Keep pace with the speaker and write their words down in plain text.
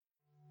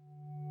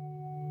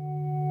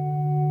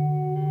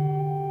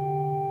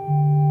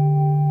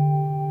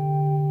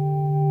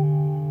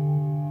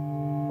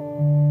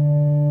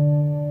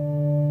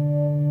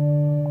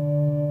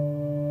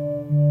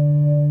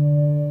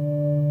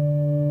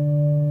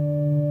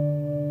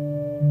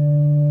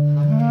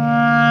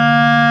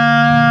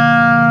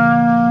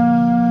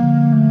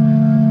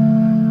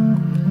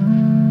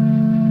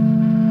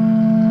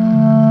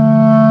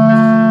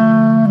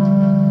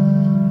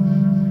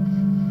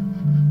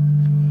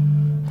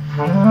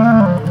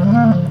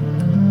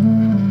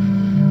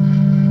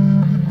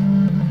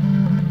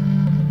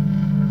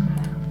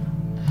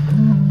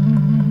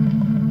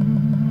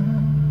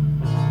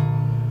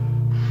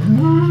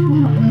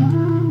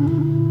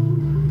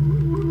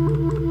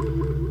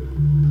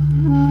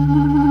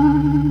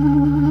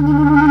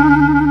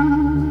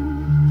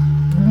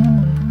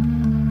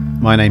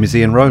My name is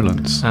Ian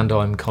Rowlands. And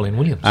I'm Colin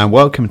Williams. And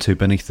welcome to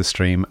Beneath the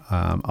Stream,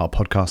 our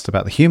podcast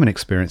about the human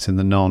experience in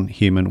the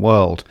non-human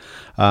world.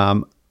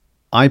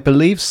 I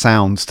believe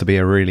sounds to be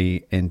a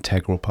really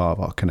integral part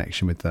of our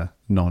connection with the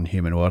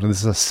non-human world. And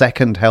this is a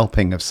second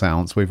helping of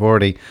sounds. We've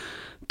already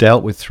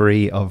dealt with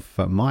three of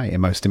my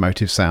most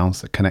emotive sounds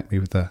that connect me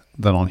with the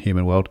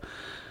non-human world.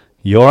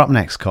 You're up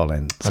next,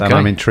 Colin. So okay.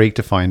 I'm intrigued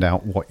to find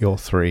out what your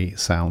three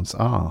sounds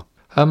are.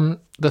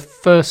 The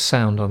first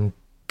sound I'm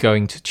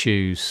going to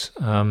choose,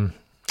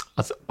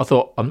 I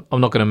thought I'm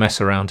not going to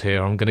mess around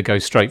here. I'm going to go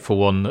straight for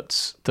one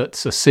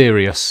that's a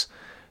serious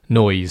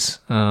noise,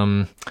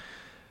 and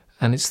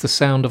it's the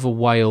sound of a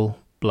whale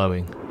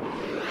blowing.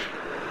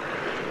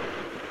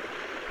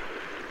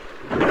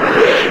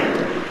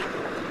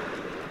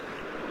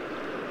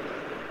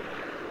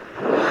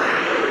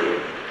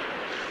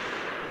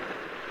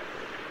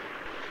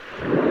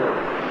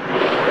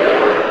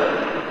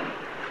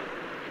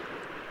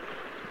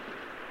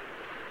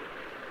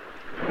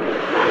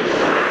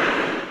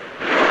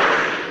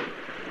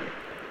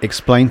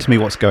 Explain to me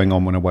what's going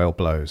on when a whale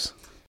blows.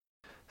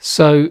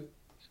 So,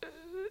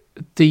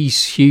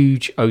 these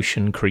huge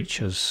ocean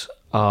creatures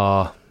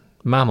are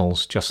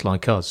mammals just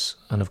like us.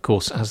 And of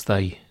course, as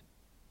they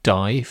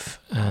dive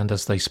and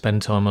as they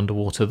spend time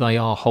underwater, they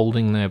are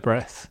holding their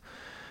breath.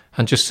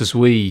 And just as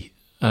we,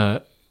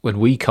 when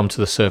we come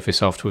to the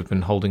surface after we've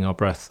been holding our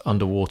breath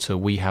underwater,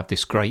 we have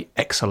this great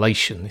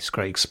exhalation, this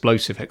great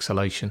explosive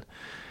exhalation.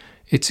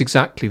 It's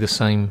exactly the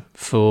same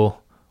for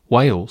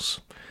whales.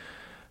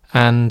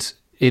 And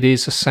it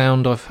is a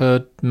sound I've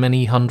heard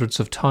many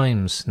hundreds of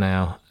times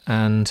now,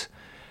 and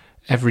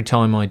every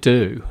time I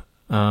do,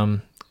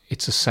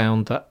 it's a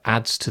sound that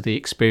adds to the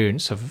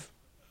experience of,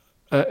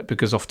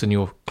 because often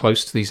you're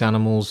close to these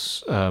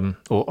animals,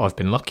 or I've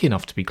been lucky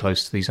enough to be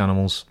close to these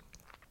animals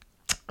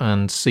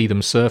and see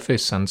them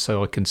surface, and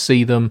so I can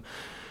see them,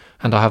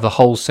 and I have the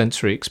whole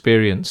sensory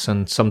experience,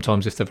 and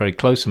sometimes if they're very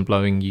close and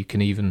blowing, you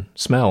can even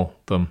smell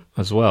them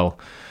as well.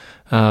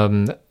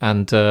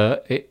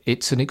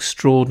 It's an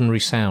extraordinary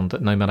sound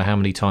that no matter how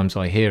many times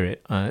I hear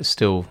it, it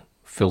still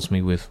fills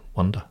me with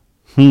wonder.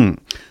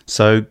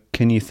 So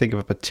can you think of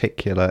a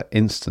particular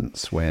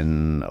instance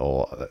when,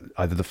 or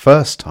either the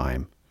first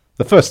time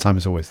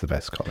is always the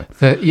best, Colin.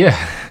 There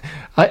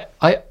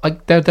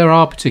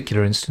are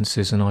particular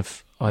instances, and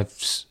I've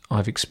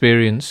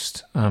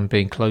experienced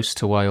being close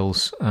to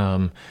whales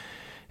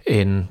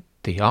in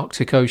the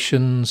Arctic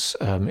oceans,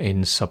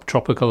 in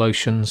subtropical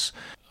oceans.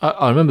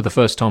 I remember the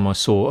first time I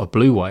saw a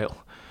blue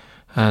whale,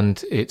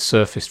 and it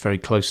surfaced very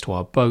close to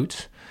our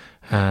boat,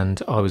 and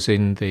I was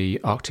in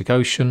the Arctic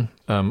Ocean.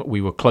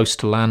 We were close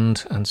to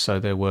land, and so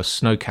there were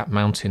snow-capped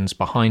mountains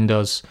behind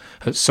us,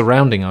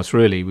 surrounding us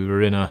really. We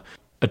were in a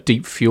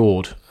deep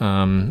fjord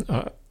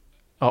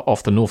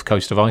off the north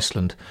coast of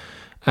Iceland,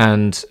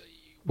 and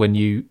when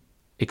you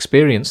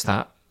experience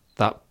that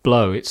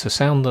blow, it's a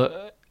sound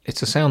that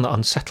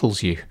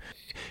unsettles you.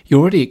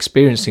 You're already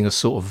experiencing a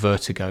sort of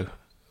vertigo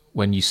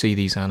when you see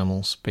these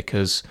animals,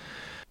 because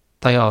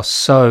they are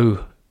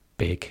so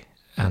big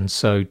and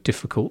so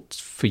difficult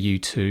for you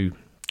to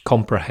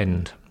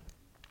comprehend.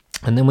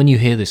 And then when you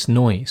hear this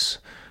noise,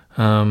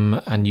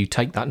 and you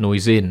take that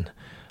noise in,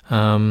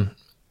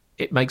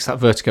 it makes that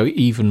vertigo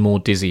even more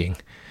dizzying.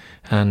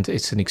 And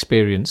it's an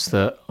experience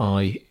that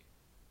I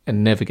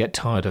never get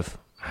tired of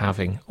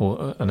having,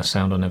 and a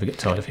sound I never get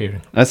tired of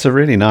hearing. That's a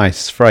really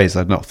nice phrase.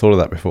 I'd not thought of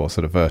that before,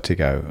 sort of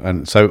vertigo.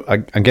 And so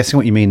I'm guessing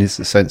what you mean is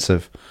the sense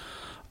of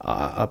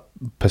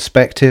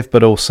perspective,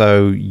 but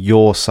also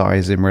your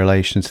size in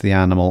relation to the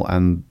animal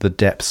and the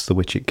depths to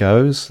which it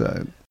goes.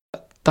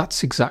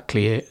 That's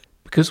exactly it.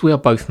 Because we are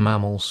both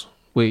mammals,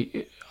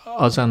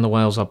 us and the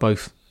whales are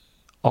both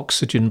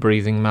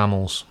oxygen-breathing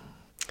mammals.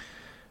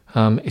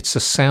 It's a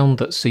sound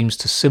that seems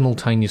to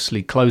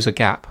simultaneously close a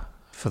gap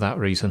for that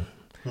reason,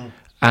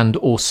 and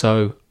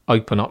also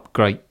open up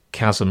great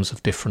chasms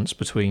of difference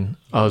between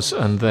us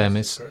and them.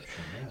 It's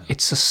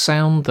a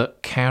sound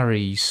that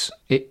carries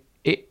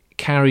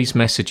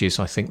messages,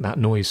 I think, that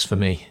noise for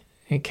me.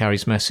 It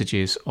carries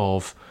messages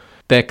of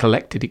their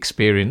collected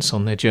experience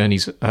on their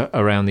journeys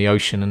around the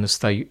ocean, and as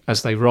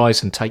they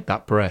rise and take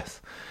that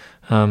breath,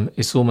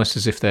 it's almost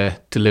as if they're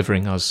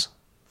delivering us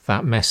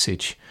that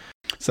message.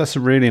 So that's a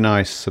really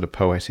nice sort of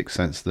poetic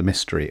sense of the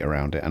mystery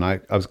around it. And I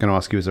was going to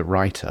ask you as a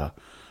writer,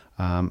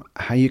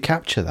 how you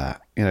capture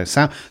that. You know,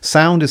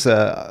 sound is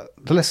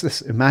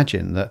let's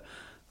imagine that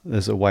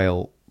there's a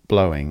whale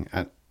blowing,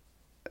 and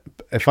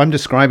if I'm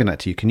describing that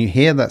to you, can you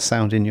hear that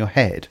sound in your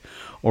head,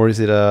 or is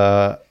it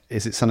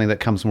something that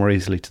comes more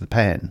easily to the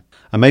pen?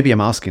 And maybe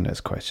I'm asking those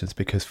questions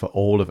because for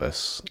all of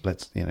us,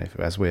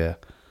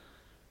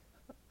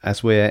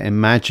 as we're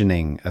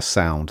imagining a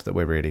sound that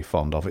we're really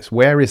fond of, it's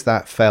where is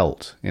that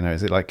felt? You know,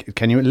 is it like,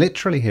 can you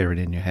literally hear it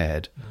in your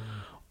head?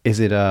 Is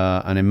it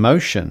an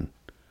emotion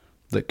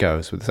that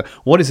goes with it?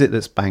 What is it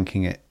that's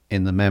banking it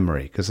in the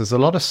memory? Because there's a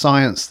lot of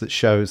science that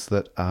shows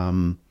that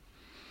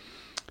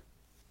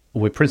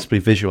we're principally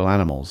visual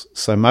animals,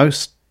 so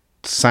most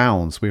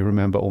sounds we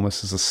remember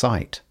almost as a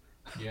sight.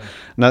 Yeah.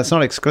 No, it's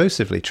not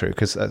exclusively true,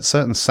 because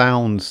certain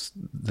sounds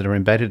that are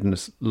embedded in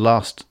us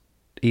last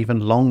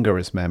even longer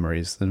as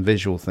memories than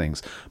visual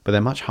things, but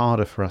they're much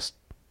harder for us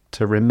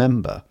to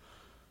remember.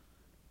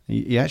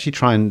 You actually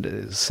try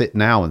and sit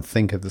now and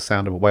think of the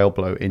sound of a whale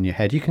blow in your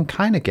head. You can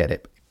kind of get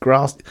it.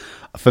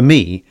 For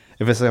me,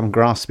 if it's like I'm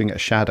grasping at a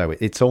shadow,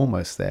 it's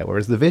almost there.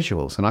 Whereas the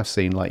visuals, and I've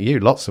seen, like you,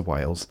 lots of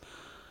whales,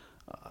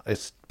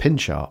 it's pin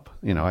sharp.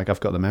 I've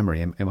got the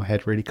memory in my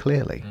head really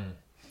clearly.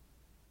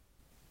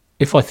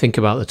 If I think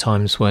about the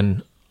times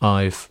when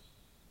I've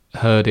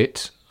heard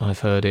it,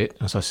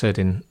 as I said,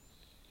 in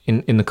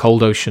the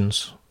cold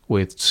oceans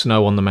with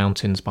snow on the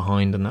mountains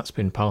behind, and that's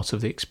been part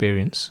of the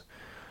experience.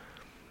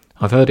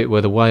 I've heard it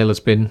where the whale has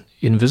been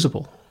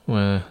invisible,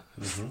 where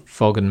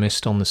fog and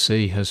mist on the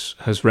sea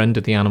has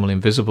rendered the animal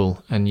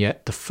invisible, and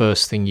yet the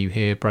first thing you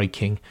hear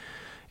breaking,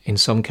 in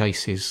some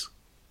cases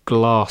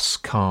glass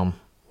calm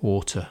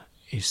water,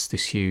 is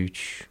this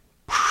huge,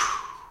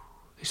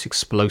 this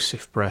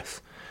explosive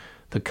breath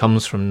that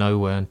comes from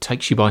nowhere and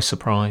takes you by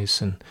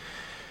surprise.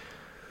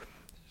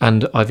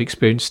 And I've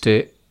experienced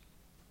it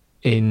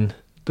in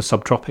the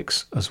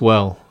subtropics as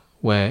well,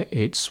 where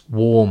it's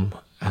warm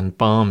and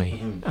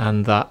balmy,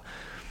 and that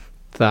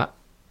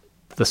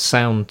the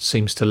sound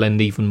seems to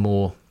lend even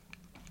more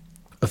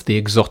of the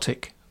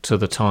exotic to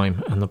the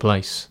time and the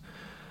place.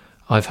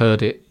 I've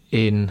heard it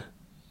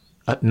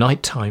at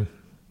night time,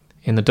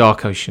 in the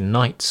dark ocean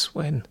nights,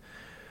 when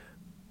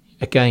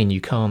again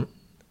you can't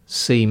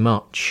see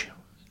much,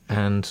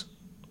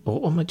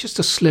 or just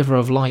a sliver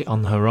of light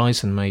on the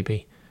horizon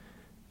maybe,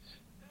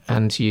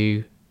 and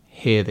you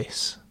hear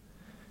this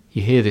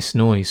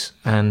noise.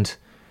 And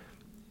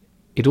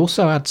it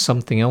also adds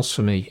something else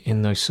for me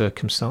in those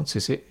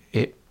circumstances.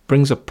 It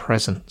brings a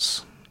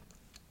presence.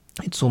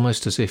 It's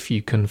almost as if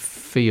you can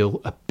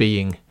feel a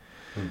being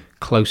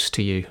close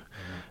to you,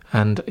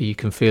 and you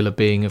can feel a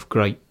being of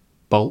great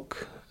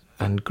bulk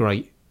and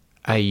great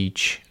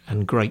age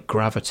and great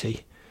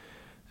gravity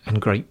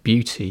and great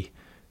beauty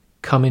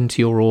come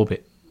into your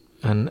orbit.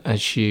 And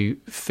as you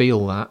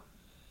feel that,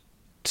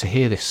 to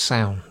hear this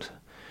sound,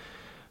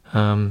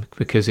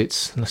 because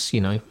it's,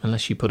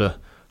 unless you put a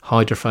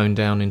hydrophone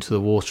down into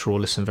the water or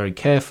listen very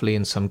carefully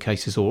in some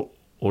cases, or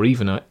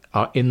even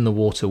are in the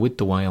water with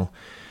the whale,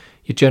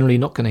 you're generally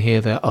not going to hear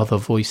their other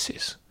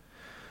voices.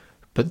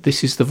 But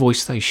this is the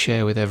voice they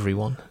share with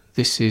everyone.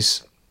 This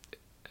is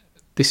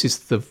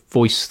the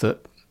voice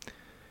that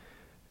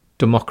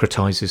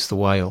democratizes the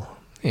whale.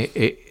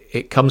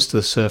 It comes to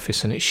the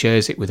surface and it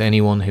shares it with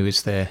anyone who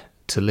is there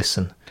to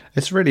listen.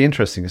 It's really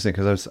interesting, isn't it?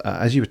 Because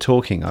as you were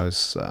talking, I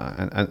was,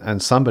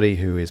 and somebody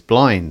who is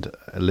blind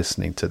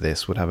listening to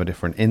this would have a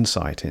different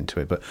insight into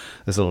it. But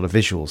there's a lot of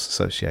visuals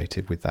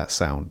associated with that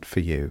sound for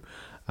you.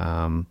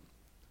 And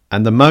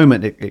the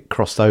moment it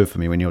crossed over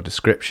me when your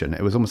description,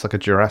 it was almost like a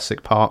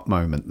Jurassic Park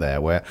moment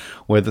there, where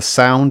the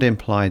sound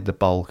implied the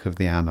bulk of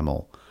the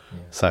animal. Yeah.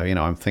 So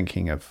I'm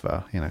thinking of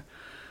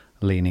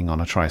leaning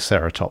on a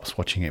Triceratops,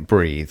 watching it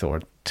breathe, or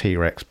a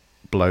T-Rex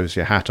blows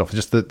your hat off.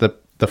 Just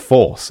the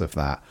force of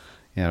that.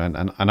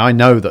 And I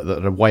know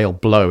that a whale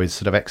blow is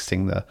sort of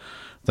exiting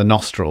the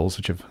nostrils,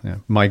 which have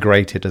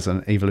migrated as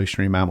an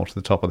evolutionary mammal to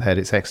the top of the head.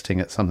 It's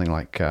exiting at something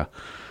like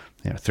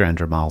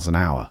 300 miles an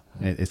hour.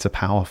 It's a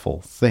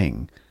powerful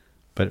thing,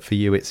 but for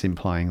you, it's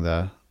implying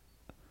the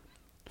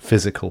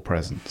physical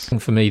presence.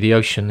 And for me, the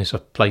ocean is a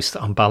place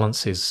that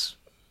unbalances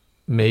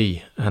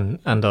me and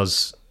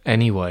us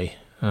anyway.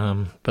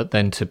 But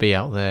then to be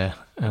out there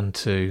and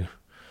to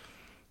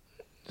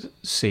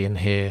see and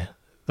hear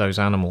those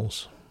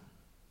animals.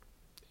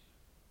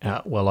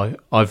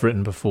 I've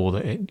written before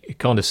that it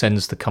kind of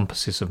sends the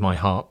compasses of my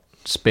heart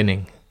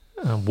spinning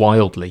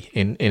wildly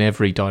in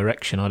every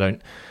direction. I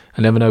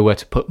never know where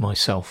to put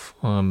myself,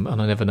 and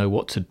I never know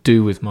what to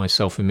do with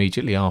myself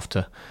immediately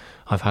after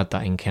I've had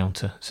that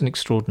encounter. It's an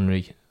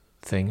extraordinary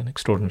thing, an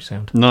extraordinary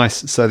sound.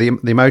 Nice. So the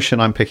emotion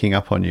I'm picking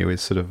up on you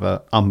is sort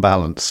of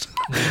unbalanced.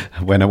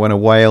 When a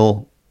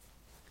whale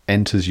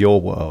enters your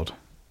world,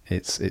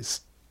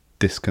 it's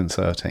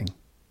disconcerting.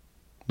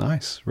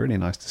 Nice, really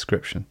nice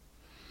description.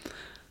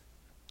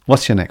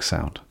 What's your next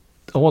sound?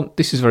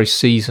 This is very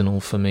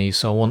seasonal for me,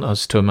 so I want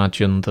us to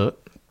imagine that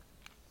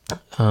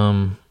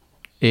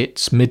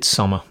it's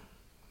midsummer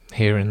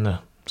here in the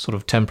sort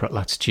of temperate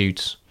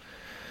latitudes.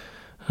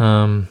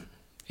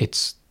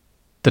 It's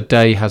the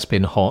day has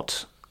been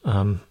hot,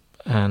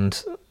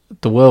 and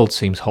the world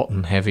seems hot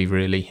and heavy,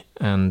 really.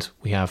 And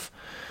we have,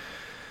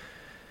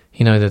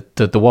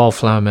 the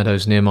wildflower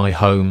meadows near my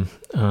home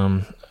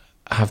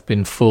have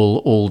been full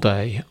all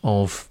day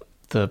of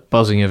the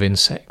buzzing of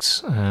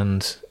insects,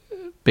 and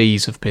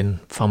bees have been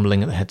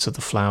fumbling at the heads of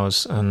the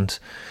flowers. And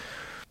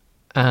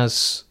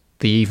as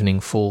the evening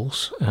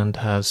falls and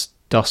as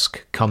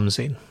dusk comes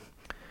in,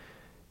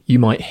 you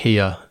might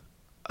hear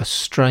a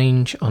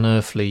strange,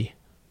 unearthly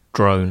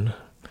drone.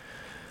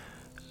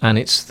 And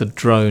it's the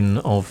drone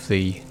of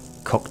the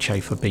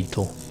cockchafer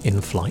beetle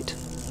in flight.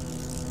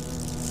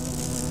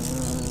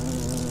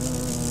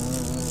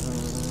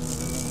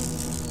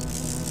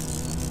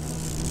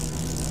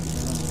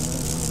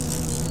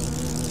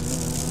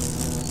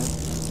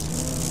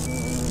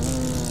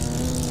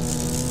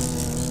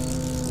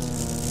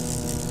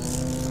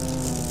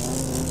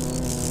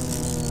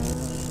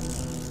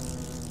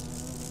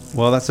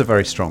 Well, that's a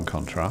very strong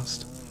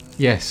contrast.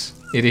 Yes,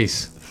 it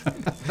is.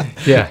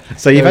 Yeah.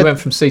 So you've we went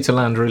from sea to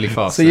land really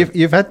fast. So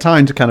you've had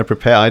time to kind of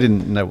prepare. I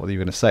didn't know what you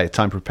were going to say.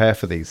 Time to prepare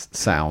for these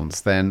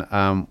sounds. Then,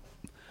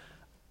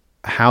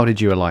 how did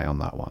you alight on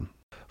that one?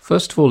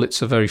 First of all,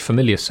 it's a very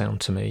familiar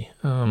sound to me.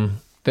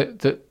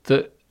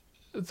 The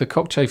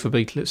cockchafer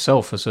beetle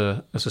itself, as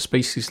a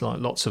species, like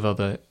lots of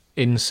other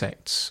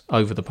insects,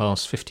 over the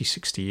past 50,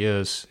 60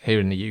 years here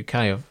in the UK,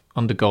 have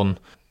undergone,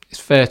 it's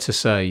fair to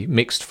say,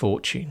 mixed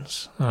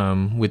fortunes.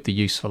 With the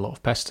use of a lot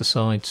of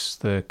pesticides,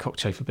 the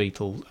cockchafer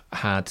beetle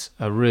had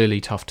a really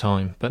tough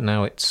time, but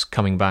now it's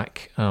coming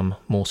back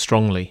more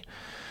strongly.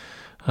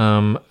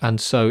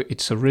 And so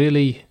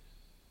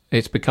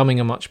it's becoming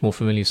a much more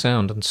familiar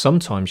sound, and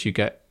sometimes you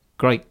get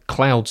great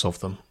clouds of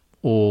them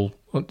all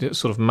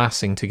sort of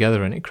massing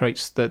together, and it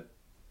creates that.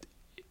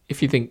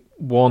 If you think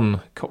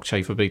one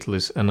cockchafer beetle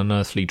is an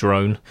unearthly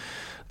drone,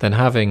 then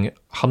having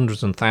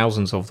hundreds and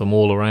thousands of them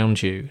all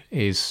around you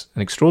is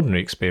an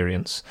extraordinary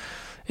experience.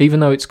 Even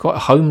though it's quite a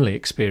homely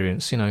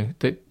experience,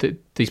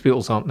 these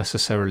beetles aren't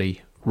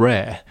necessarily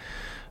rare.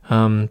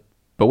 But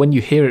when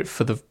you hear it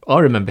I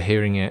remember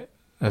hearing it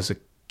as a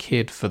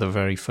kid for the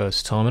very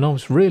first time, and I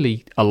was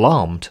really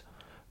alarmed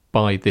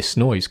by this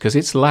noise because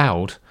it's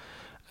loud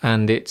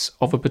and it's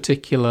of a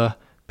particular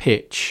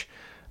pitch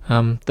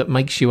that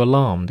makes you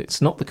alarmed.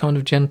 It's not the kind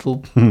of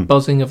gentle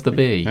buzzing of the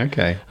bee.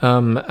 Okay.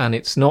 And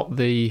it's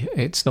certainly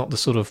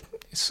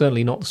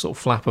not the sort of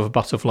flap of a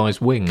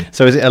butterfly's wing.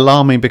 So is it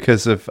alarming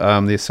because of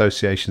the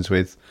associations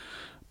with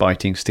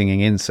biting,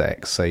 stinging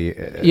insects? So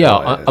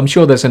I'm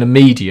sure there's an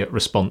immediate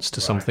response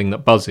to something that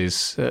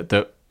buzzes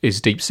that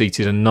is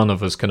deep-seated and none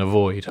of us can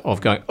avoid,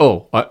 of going,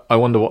 I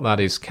wonder what that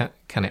is. Can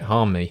it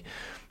harm me?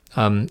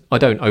 I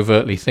don't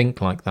overtly think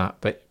like that,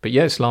 but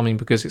yeah, it's alarming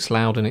because it's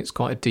loud and it's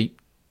quite a deep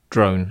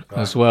drone,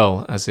 right, as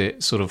well, as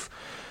it sort of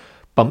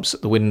bumps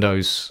at the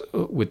windows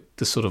with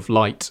the sort of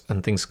light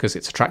and things because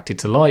it's attracted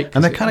to light.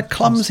 And they're kind of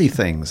clumsy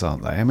things,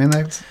 aren't they? I mean,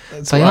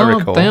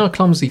 they are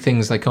clumsy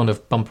things. They kind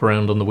of bump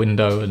around on the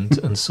window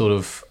and sort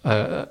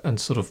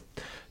of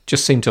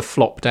just seem to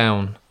flop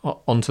down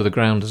onto the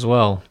ground as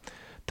well.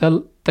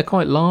 They're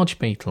quite large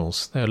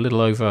beetles. They're a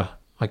little over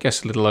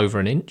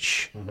an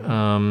inch.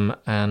 Mm-hmm.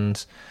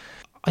 And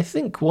I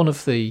think one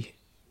of the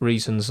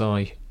reasons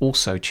I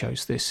also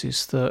chose this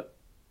is that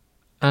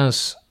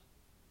as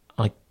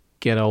I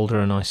get older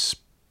and as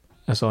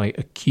I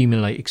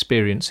accumulate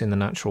experience in the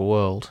natural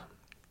world,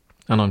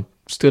 and I'm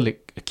still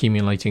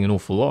accumulating an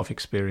awful lot of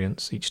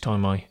experience each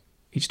time I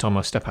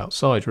step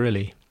outside,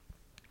 really,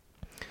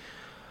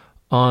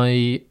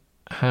 I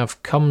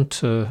have come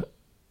to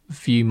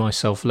view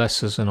myself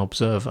less as an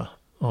observer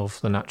of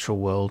the natural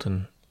world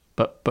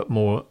but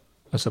more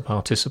as a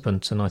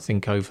participant. And I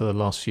think over the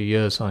last few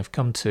years I've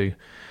come to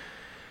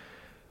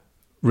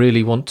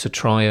really want to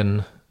try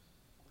and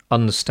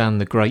understand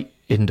the great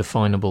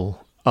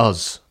indefinable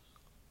us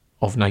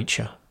of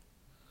nature.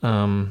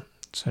 So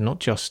not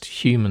just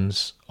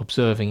humans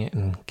observing it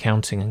and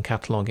counting and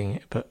cataloguing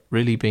it, but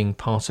really being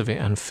part of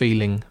it and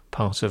feeling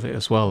part of it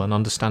as well, and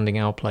understanding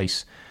our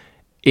place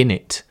in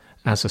it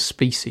as a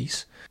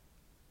species.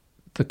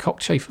 The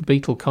cockchafer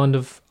beetle kind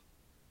of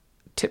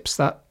tips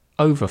that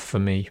over for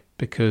me,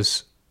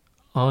 because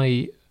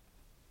I've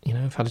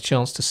had a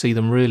chance to see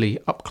them really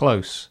up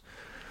close,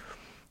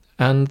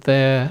 and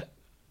they're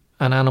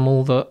an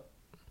animal that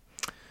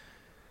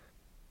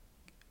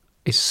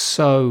is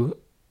so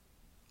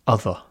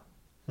other,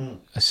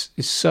 is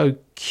so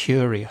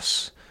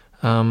curious,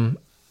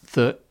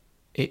 that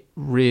it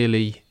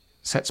really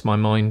sets my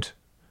mind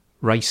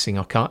racing.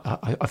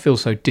 I feel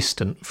so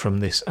distant from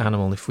this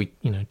animal. If we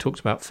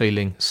talked about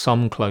feeling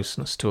some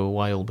closeness to a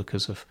whale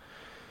because of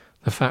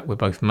the fact we're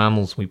both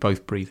mammals, we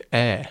both breathe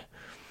air,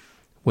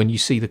 when you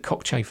see the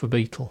cockchafer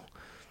beetle,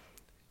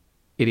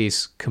 it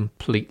is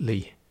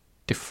completely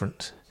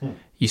different.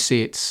 You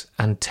see its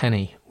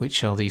antennae,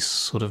 which are these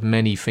sort of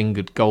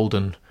many-fingered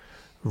golden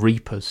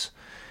reapers.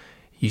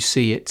 You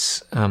see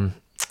its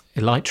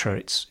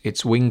elytra,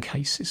 its wing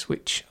cases,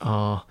 which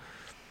are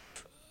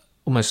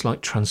almost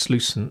like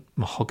translucent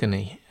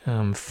mahogany,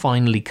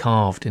 finely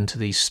carved into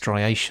these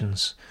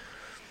striations.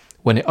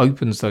 When it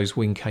opens those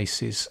wing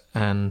cases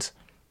and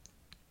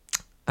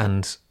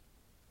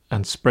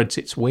spreads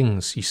its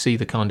wings, you see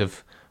the kind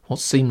of what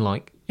seem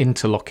like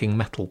interlocking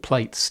metal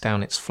plates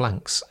down its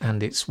flanks,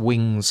 and its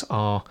wings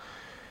are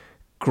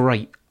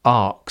great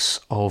arcs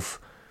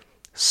of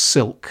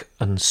silk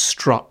and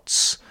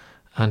struts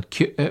and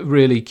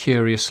really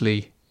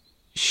curiously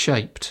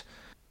shaped.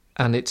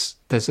 And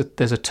there's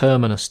a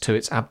terminus to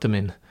its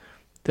abdomen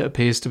that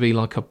appears to be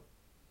like a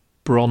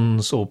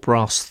bronze or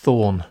brass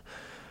thorn.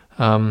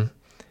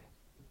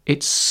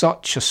 It's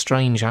such a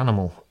strange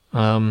animal,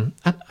 and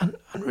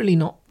really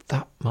not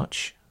that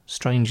much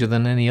stranger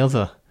than any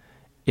other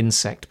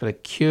insect, but a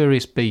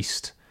curious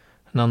beast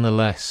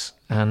nonetheless.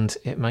 And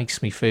it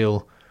makes me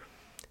feel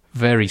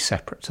very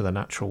separate to the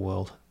natural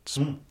world.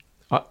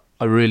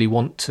 I really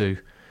want to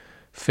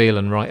feel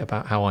and write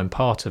about how I'm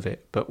part of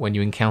it, but when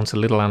you encounter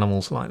little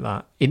animals like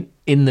that,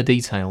 in the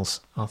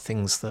details are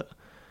things that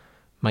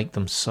make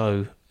them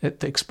so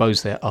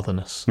expose their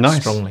otherness Nice.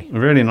 strongly.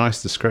 Really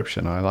nice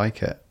description. I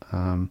like it.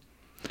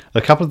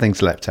 A couple of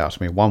things leapt out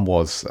to me. One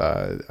was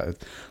the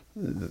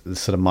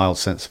sort of mild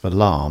sense of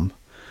alarm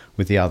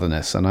with the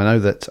otherness. And I know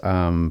that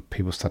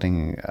people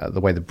studying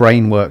the way the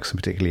brain works, and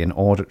particularly in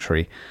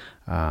auditory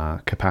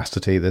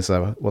capacity, there's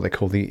what they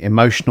call the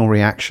emotional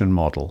reaction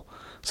model.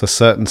 So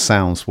certain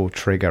sounds will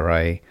trigger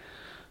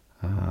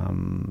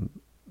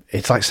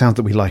it's like sounds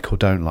that we like or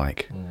don't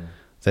like.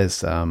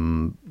 There's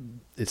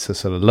it's a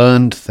sort of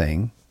learned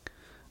thing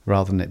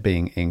rather than it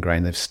being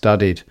ingrained. They've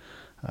studied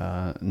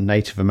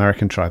Native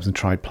American tribes and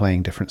tried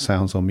playing different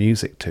sounds or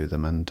music to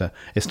them, and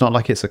it's not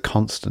like it's a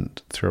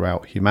constant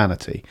throughout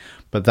humanity,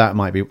 but that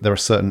might be, there are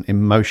certain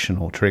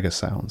emotional trigger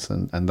sounds,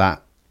 and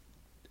that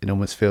it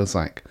almost feels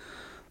like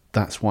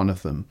that's one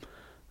of them.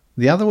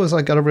 The other was,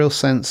 I got a real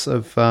sense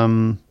of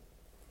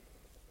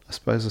I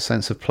suppose a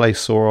sense of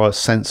place or a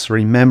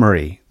sensory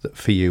memory that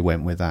for you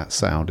went with that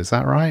sound. Is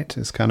that right?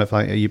 It's kind of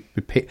like,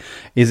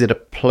 is it a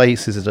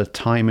place? Is it a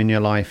time in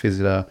your life? Is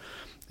there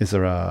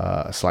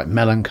a slight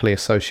melancholy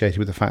associated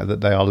with the fact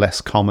that they are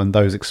less common?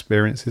 Those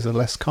experiences are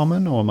less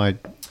common, or am I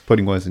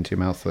putting words into your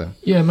mouth there?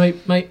 Yeah,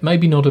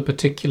 maybe not a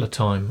particular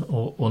time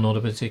or not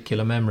a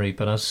particular memory,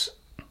 but as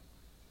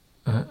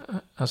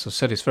I've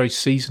said, it's very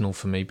seasonal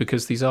for me,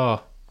 because these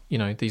are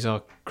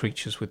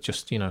creatures with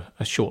just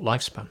a short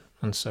lifespan,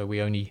 and so we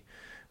only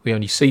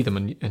see them,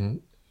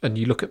 and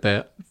you look at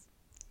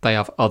they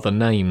have other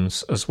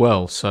names as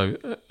well. So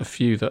a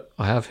few that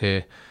I have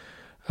here.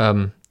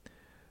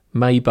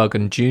 Maybug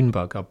and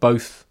Junebug are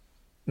both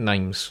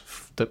names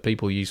that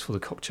people use for the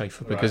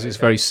cockchafer, because it's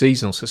very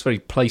seasonal, so it's very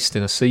placed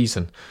in a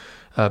season.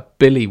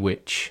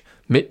 Billywitch,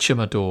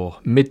 Midsummer Door.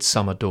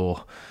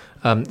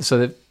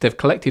 So they've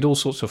collected all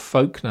sorts of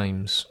folk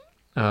names,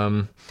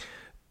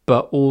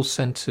 but all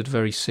centred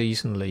very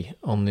seasonally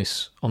on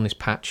this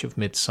patch of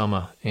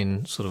midsummer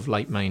in sort of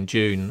late May and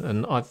June,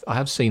 and I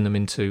have seen them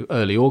into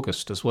early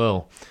August as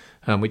well,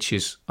 which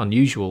is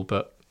unusual,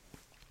 but.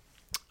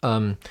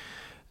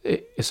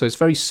 So it's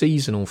very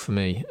seasonal for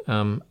me,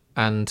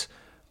 and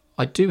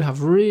I do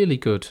have really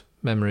good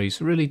memories,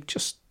 really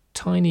just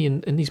tiny,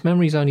 and these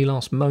memories only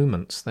last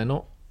moments. They're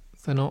not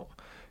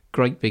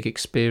great big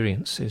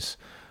experiences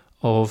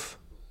of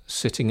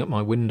sitting at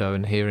my window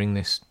and hearing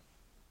this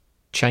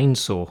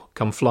chainsaw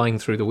come flying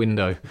through the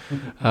window,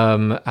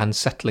 and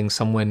settling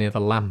somewhere near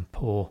the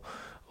lamp or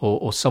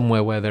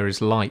somewhere where there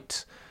is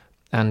light,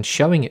 and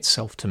showing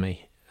itself to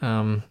me.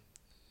 They're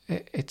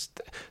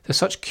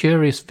such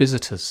curious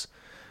visitors.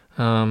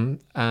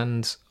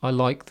 And I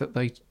like that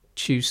they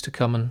choose to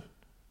come and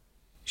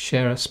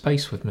share a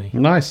space with me.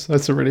 Nice.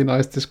 That's a really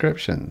nice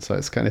description. So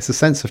it's a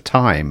sense of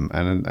time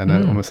and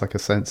almost like a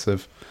sense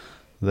of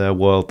their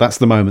world. That's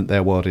the moment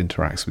their world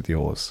interacts with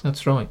yours.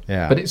 That's right.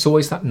 Yeah. But it's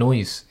always that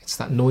noise. It's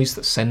that noise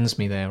that sends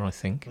me there, I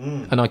think.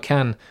 And I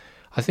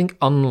think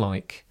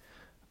unlike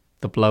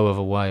the blow of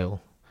a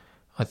whale,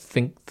 I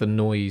think that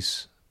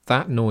noise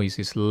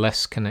is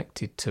less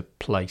connected to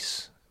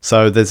place.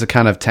 So there's a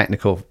kind of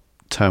technical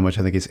term which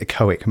I think is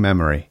echoic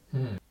memory,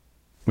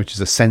 which is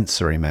a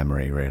sensory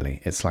memory,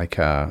 really. It's like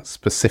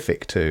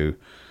specific to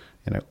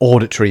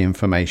auditory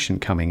information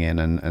coming in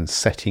and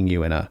setting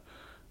you in a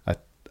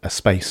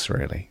space,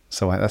 really.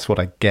 So that's what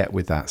I get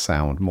with that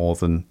sound more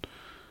than.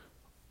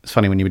 It's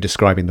funny, when you were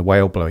describing the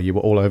whale blower, you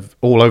were all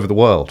over the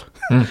world.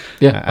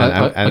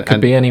 Yeah, I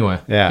could be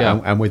anywhere. Yeah.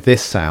 And with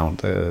this sound,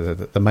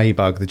 the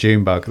Maybug, the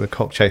Junebug, the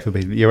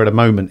cockchafer, you're at a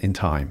moment in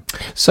time.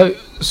 So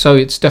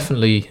it's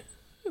definitely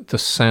the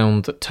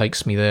sound that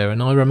takes me there.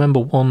 And I remember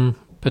one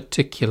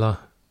particular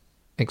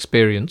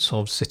experience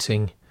of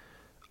sitting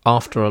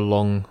after a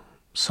long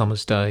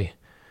summer's day.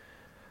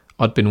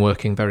 I'd been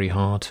working very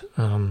hard,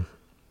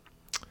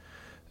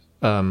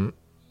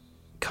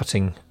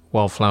 cutting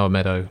wildflower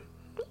meadow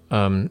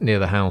near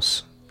the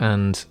house,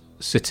 and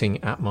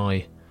sitting at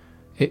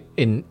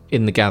in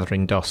the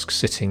gathering dusk,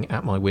 sitting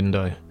at my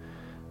window,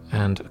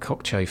 and a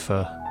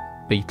cockchafer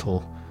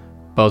beetle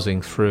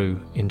buzzing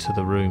through into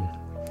the room.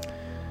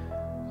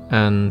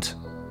 And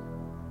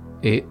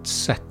it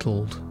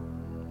settled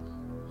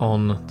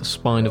on the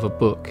spine of a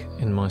book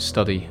in my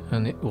study,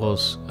 and it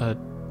was an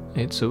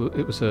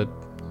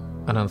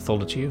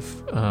anthology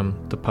of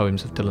the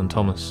poems of Dylan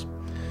Thomas.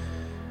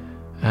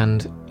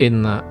 And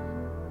in that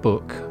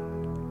book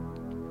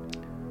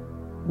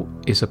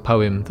is a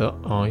poem that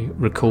I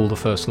recall the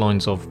first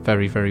lines of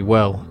very, very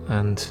well,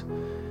 and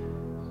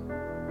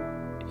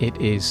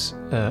it's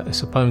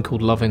a poem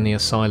called Love in the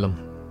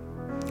Asylum.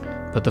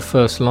 But the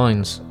first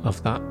lines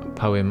of that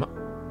poem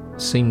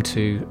seem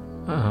to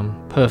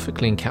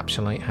perfectly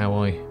encapsulate how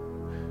I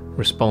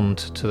respond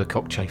to the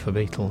cockchafer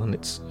beetle and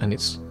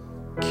its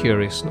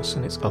curiousness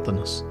and its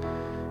otherness.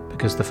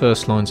 Because the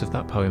first lines of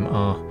that poem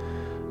are,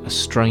 "A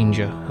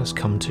stranger has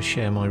come to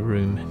share my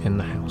room in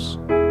the house."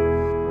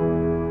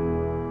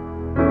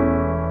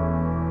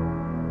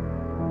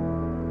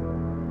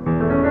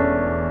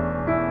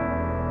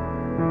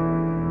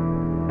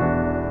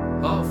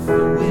 Off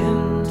the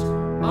wind,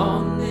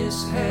 on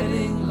this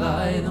heading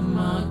lie the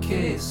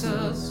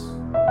Marquesas.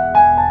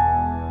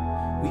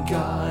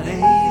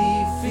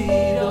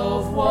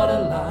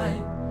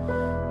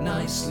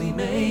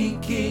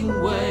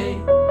 making way.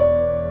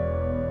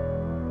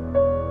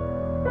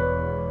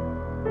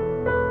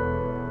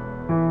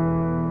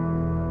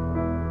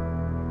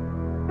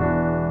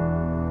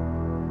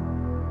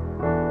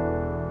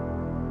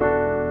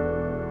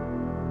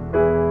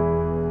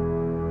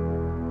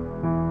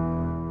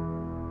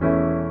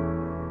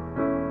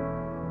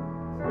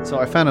 So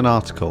I found an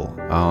article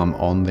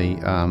on the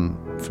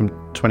from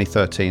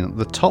 2013,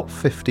 the top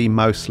 50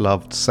 most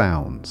loved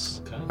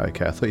sounds.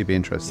 Okay, I thought you'd be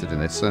interested in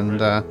this, and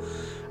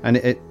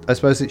it I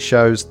suppose it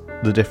shows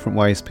the different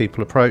ways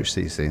people approach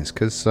these things.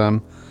 Because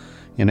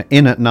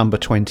in at number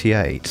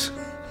 28,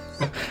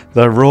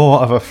 the roar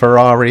of a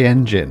Ferrari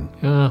engine.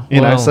 My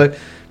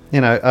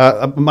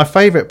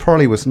favourite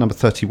probably was number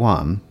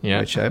 31,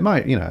 which it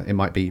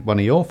might be one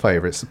of your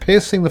favourites.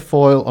 Piercing the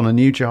foil on a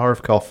new jar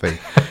of coffee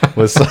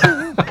was.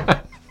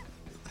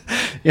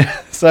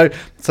 Yeah, so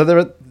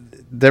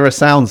there are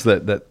sounds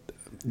that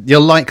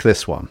you'll like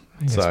this one.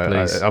 Yes, so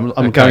please. I'm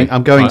Okay. going.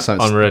 I'm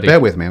ready. Bear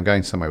with me. I'm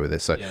going somewhere with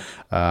this. So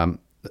I'm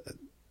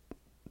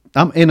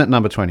in at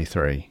number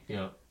 23.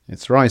 Yeah.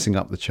 It's rising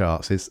up the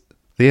charts. Is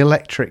the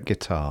electric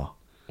guitar.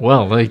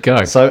 Well, there you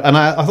go. So, and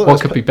I thought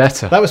What could be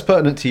better? That was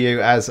pertinent to you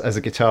as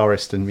a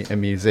guitarist and a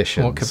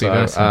musician. What could be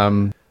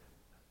better?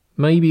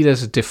 Maybe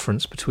there's a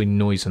difference between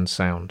noise and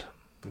sound.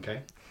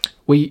 Okay.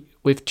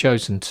 We've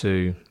chosen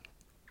to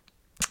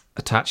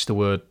attach the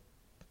word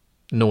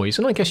noise,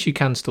 and I guess you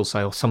can still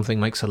say, something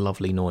makes a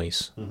lovely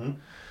noise. Mm-hmm.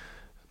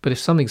 But if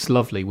something's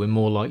lovely, we're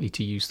more likely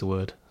to use the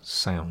word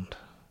sound.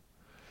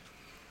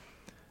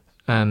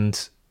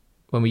 And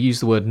when we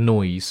use the word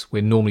noise,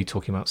 we're normally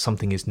talking about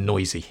something is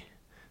noisy,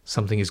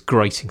 something is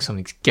grating,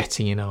 something's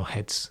getting in our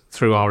heads,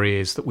 through our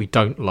ears that we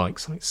don't like,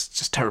 something's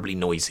just terribly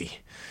noisy.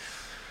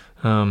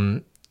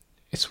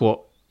 It's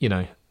what,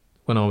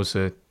 when I was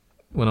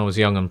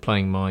young and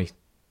playing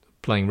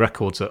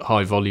records at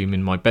high volume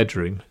in my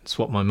bedroom, it's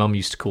what my mum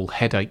used to call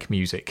headache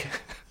music.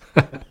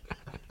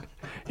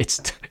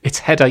 It's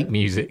headache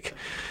music.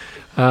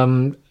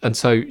 And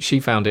so she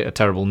found it a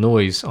terrible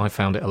noise. I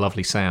found it a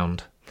lovely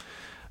sound.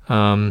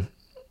 And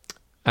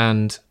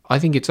I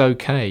think it's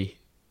okay,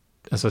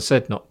 as I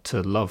said, not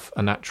to love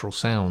a natural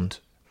sound.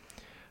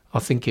 I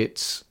think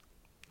it's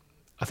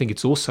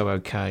also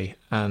okay,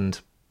 and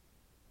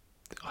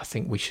I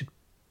think we should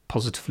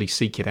positively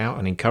seek it out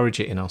and encourage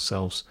it in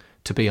ourselves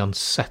to be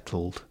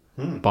unsettled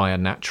by a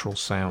natural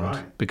sound,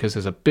 Right. because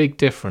there's a big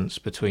difference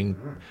between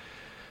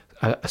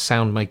a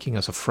sound making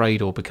us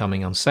afraid or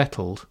becoming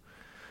unsettled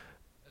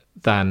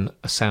than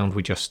a sound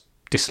we just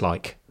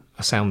dislike,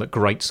 a sound that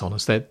grates on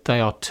us.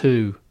 They are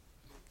two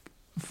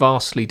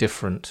vastly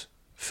different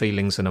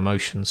feelings and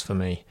emotions for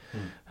me.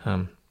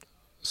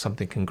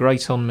 Something can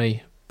grate on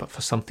me, but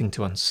for something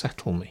to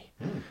unsettle me,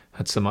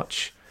 it's a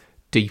much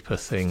deeper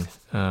thing,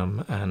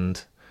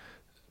 and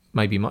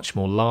maybe much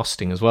more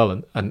lasting as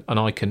well. And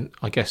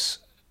I guess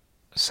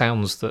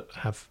sounds that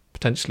have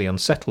potentially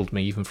unsettled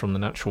me, even from the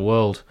natural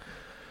world,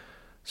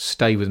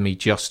 stay with me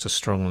just as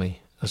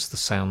strongly as the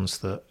sounds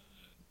that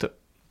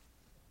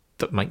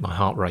make my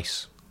heart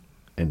race.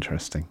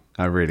 Interesting.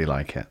 I really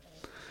like it.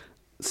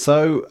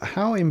 So,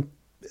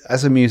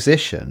 as a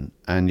musician,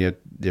 and you're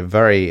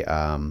very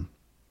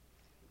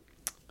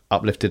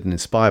uplifted and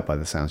inspired by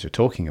the sounds you're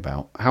talking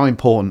about, how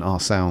important are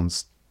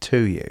sounds to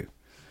you?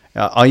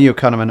 Are you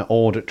kind of an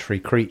auditory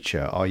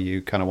creature? Are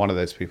you kind of one of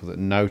those people that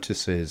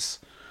notices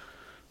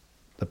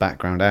the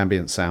background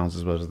ambient sounds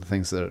as well as the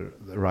things that are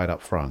right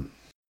up front?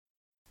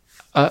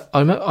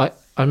 I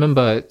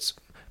remember, it's a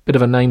bit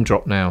of a name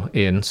drop now,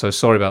 Ian, so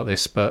sorry about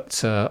this,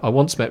 but I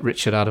once met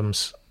Richard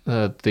Adams,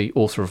 the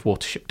author of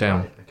Watership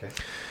Down. Right, okay.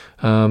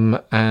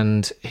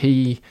 And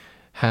he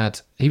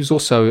was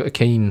also a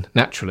keen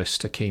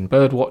naturalist, a keen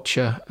bird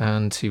watcher,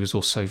 and he was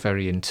also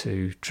very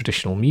into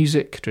traditional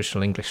music,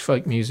 traditional English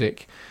folk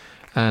music,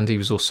 and he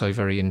was also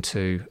very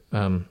into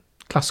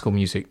classical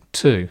music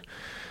too.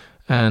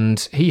 And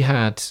he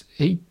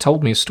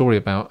told me a story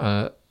about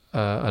an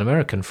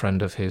American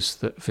friend of his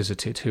that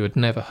visited who had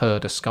never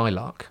heard a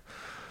skylark,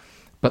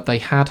 but they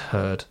had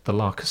heard the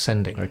lark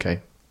ascending. Okay.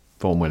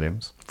 Vaughan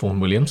Williams.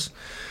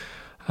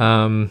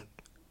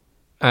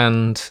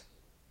 And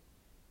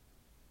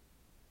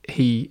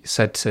he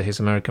said to his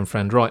American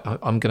friend, right,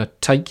 I'm going to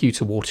take you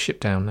to Watership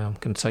Down now. I'm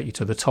going to take you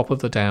to the top of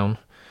the down,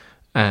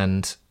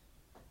 and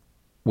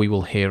we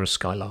will hear a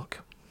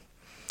skylark.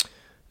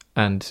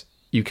 And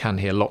you can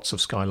hear lots of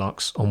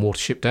skylarks on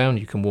Watership Down.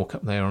 You can walk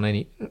up there on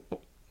any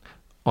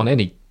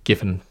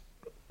given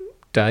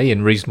day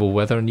in reasonable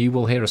weather, and you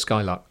will hear a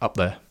skylark up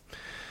there.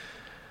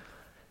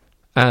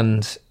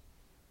 And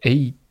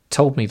he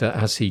told me that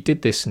as he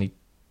did this, and he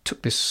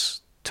took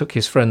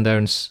his friend there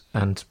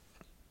and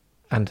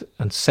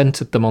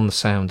centered them on the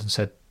sound and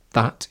said,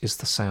 that is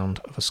the sound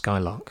of a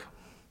skylark.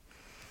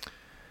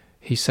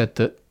 He said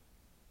that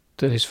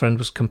his friend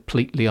was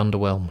completely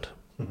underwhelmed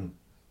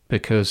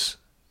because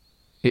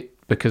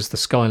the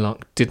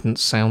skylark didn't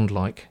sound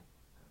like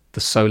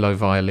the solo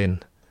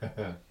violin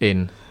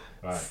in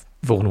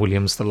Vaughan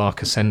Williams' The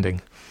Lark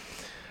Ascending.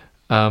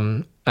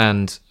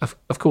 And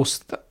of course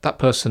that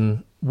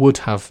person would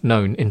have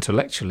known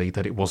intellectually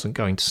that it wasn't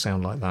going to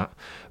sound like that.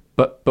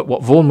 But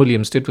what Vaughan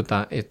Williams did with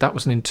that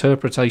was an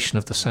interpretation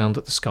of the sound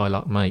that the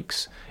skylark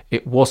makes.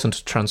 It wasn't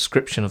a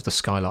transcription of the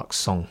skylark's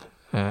song.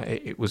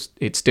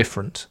 It's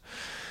different.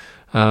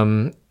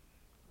 And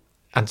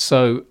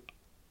so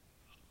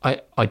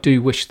I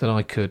do wish that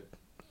I could.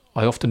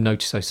 I often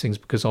notice those things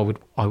because I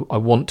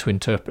want to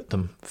interpret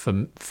them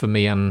for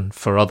me and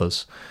for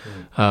others.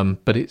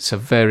 But it's a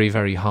very,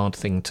 very hard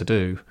thing to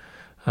do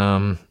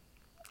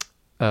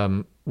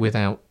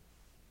without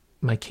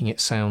making it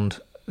sound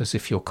as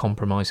if you're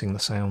compromising the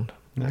sound.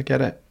 I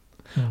get it.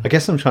 I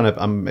guess I'm trying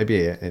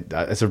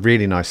to. It's a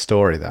really nice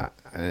story that.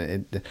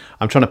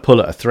 I'm trying to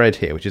pull at a thread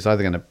here, which is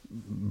either going to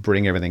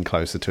bring everything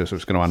closer to us or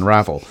it's going to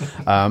unravel.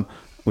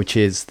 Which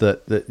is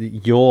that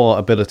your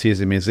ability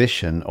as a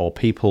musician, or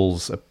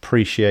people's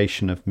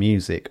appreciation of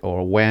music or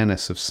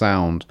awareness of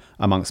sound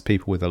amongst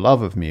people with a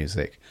love of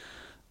music,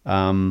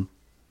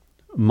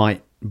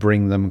 might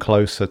bring them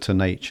closer to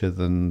nature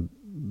than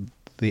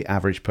the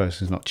average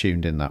person who's not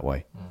tuned in that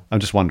way. I'm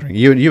just wondering.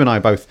 You and I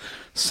are both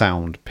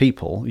sound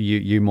people.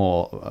 You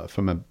more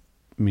from a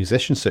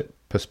musicianship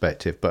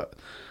perspective, but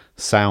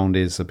sound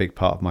is a big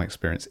part of my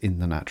experience in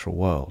the natural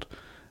world.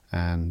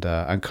 And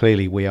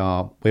clearly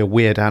we're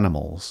weird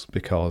animals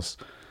because,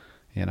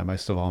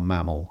 most of our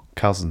mammal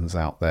cousins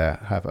out there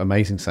have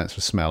amazing sense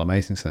of smell,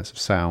 amazing sense of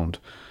sound,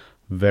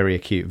 very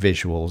acute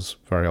visuals,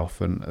 very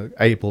often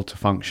able to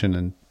function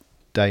in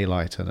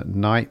daylight and at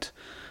night.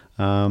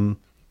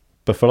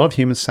 But for a lot of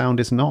humans, sound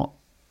is not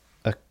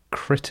a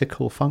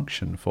critical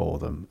function for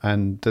them.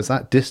 And does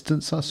that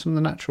distance us from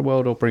the natural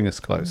world or bring us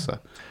closer?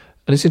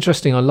 And it's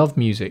interesting. I love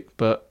music,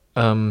 but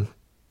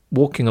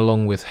walking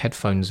along with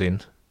headphones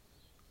in,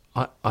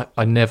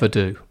 I never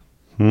do.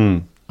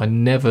 I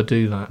never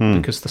do that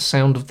because the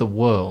sound of the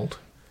world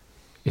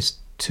is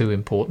too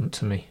important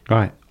to me.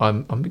 Right.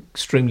 I'm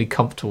extremely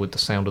comfortable with the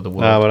sound of the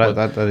world.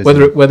 That is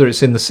whether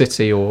it's in the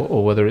city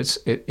or whether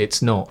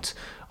it's not.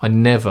 I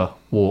never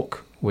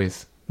walk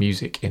with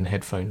music in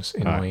headphones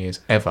in my ears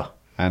ever.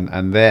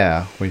 And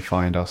there we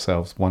find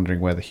ourselves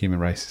wondering where the human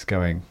race is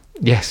going.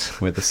 Yes.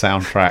 With the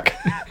soundtrack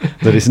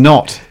that is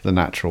not the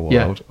natural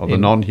world or the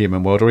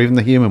non-human world or even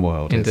the human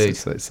world. Indeed.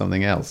 It's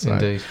something else.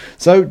 Right? Indeed.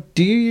 So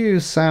do you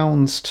use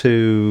sounds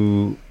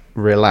to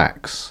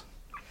relax?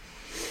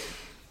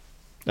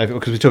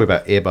 Because we talk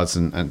about earbuds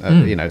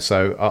and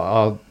so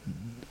are,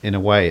 in a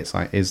way it's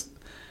like,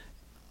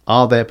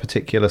 are there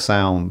particular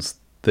sounds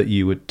that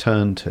you would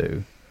turn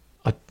to?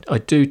 I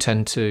do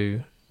tend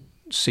to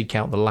seek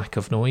out the lack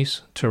of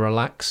noise to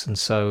relax. And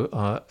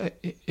so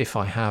if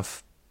I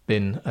have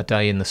been a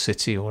day in the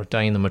city or a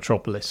day in the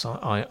metropolis,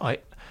 I'm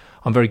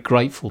very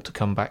grateful to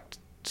come back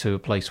to a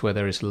place where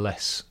there is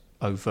less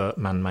overt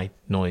man-made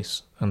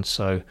noise, and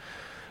so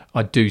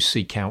I do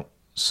seek out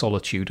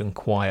solitude and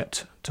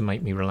quiet to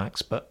make me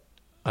relax. But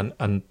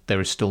and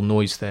there is still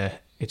noise there;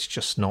 it's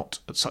just not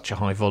at such a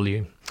high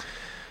volume.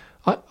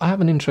 I have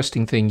an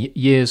interesting thing.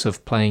 Years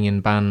of playing in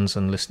bands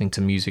and listening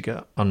to music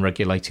at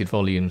unregulated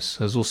volumes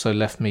has also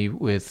left me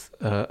with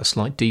a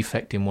slight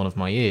defect in one of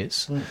my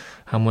ears.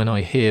 And when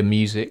I hear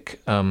music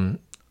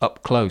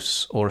up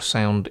close or a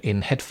sound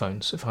in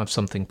headphones, if I have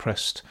something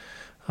pressed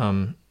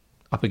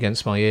up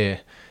against my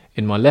ear,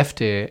 in my left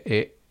ear,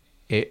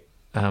 it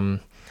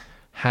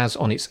has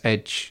on its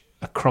edge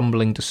a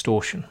crumbling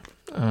distortion.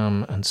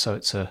 And so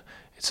it's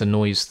a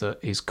noise that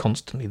is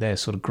constantly there,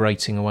 sort of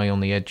grating away on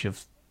the edge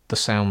of the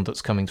sound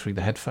that's coming through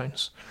the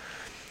headphones.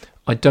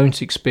 I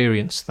don't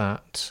experience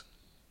that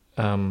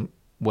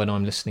when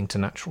I'm listening to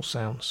natural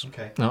sounds.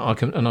 Okay. Now, I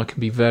can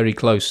be very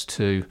close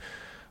to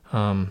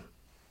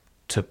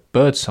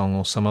birdsong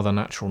or some other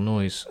natural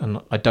noise, and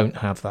I don't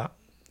have that.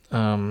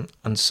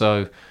 And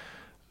so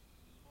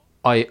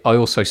I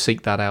also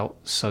seek that out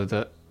so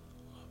that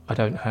I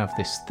don't have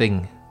this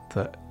thing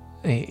that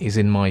is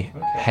in my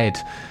head.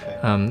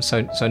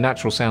 So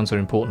natural sounds are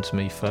important to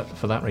me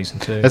for that reason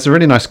too. There's a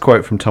really nice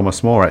quote from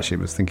Thomas More, actually,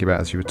 I was thinking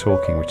about as you were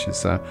talking, which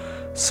is,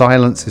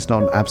 silence is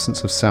not an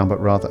absence of sound, but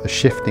rather a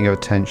shifting of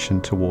attention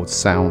towards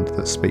sound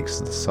that speaks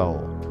to the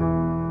soul.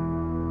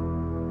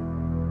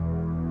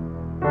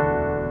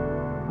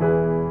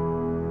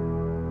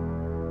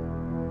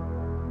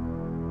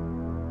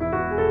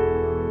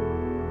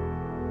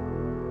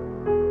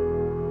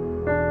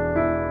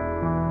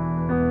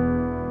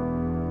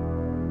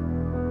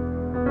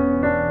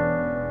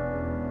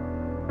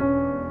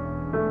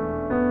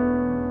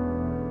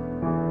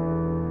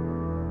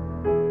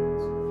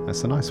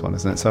 That's a nice one,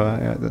 isn't it? So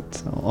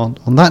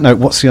on that note,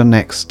 what's your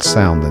next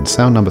sound then?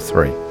 Sound number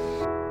 3.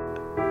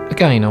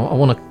 Again, I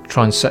want to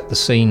try and set the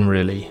scene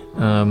really,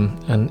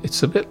 and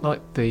it's a bit like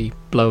the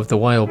blow of the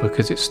whale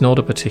because it's not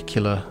a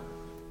particular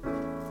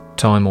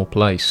time or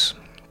place,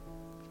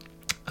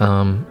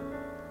 but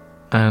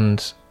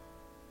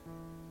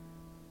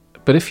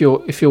if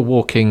you're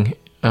walking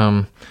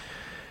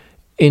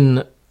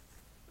in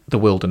the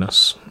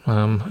wilderness,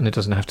 and it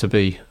doesn't have to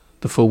be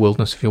the full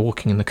wilderness. If you're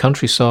walking in the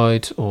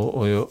countryside,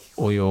 or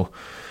you're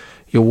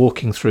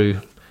walking through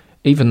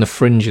even the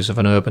fringes of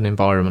an urban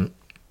environment,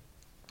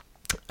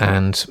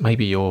 and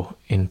maybe you're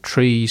in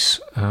trees,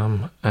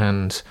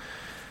 and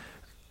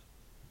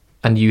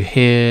you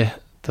hear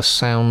the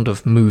sound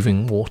of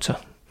moving water,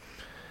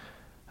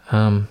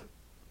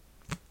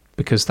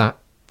 because that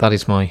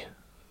is my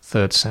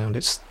third sound.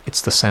 It's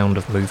the sound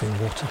of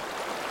moving water.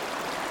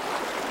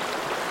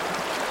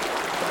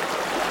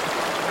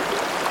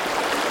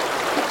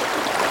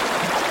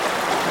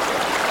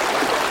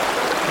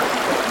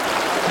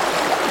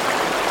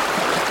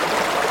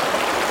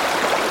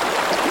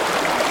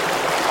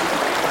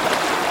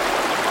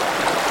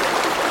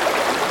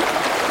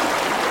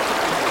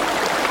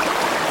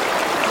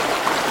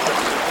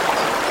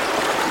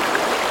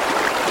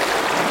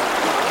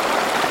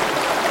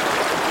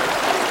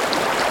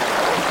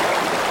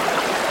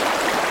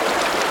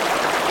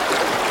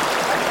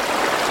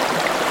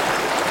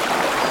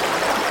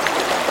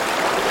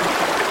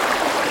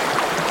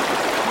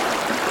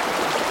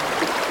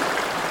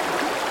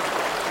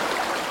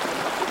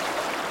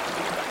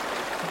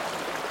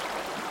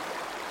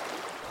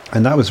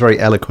 And that was very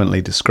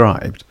eloquently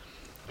described.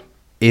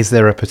 Is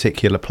there a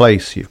particular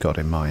place you've got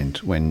in mind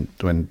when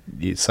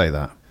you say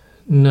that?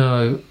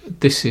 No,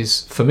 this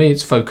is, for me,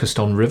 it's focused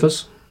on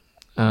rivers.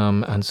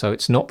 And so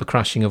it's not the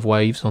crashing of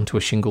waves onto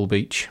a shingle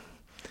beach.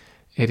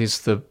 It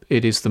is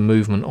the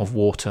movement of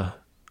water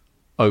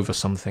over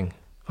something,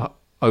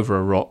 over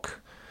a rock,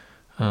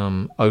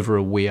 over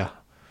a weir,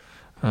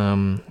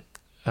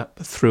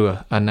 through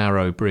a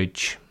narrow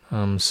bridge.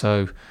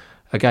 So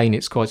again,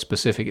 it's quite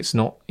specific. It's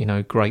not,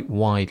 great,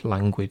 wide,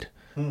 languid,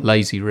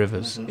 lazy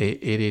rivers. Mm-hmm.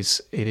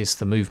 It is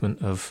the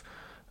movement of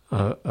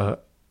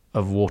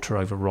water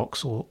over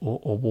rocks, or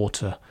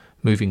water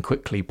moving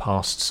quickly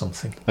past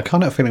something. I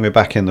kind of feeling we're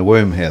back in the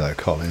womb here, though,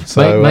 Colin.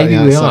 So maybe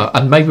we are,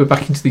 and maybe we're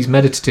back into these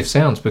meditative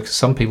sounds, because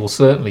some people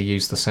certainly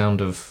use the sound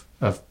of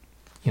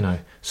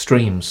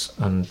streams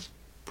and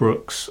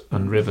brooks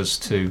and rivers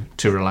to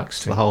relax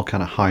to. The whole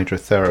kind of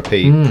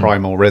hydrotherapy,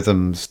 primal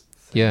rhythms.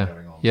 Yeah,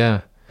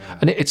 yeah.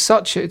 And it's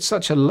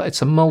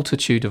a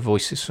multitude of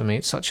voices for me.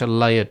 It's such a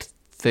layered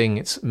thing.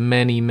 It's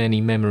many, many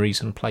memories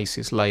and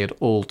places layered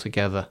all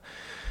together.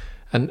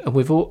 And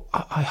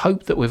I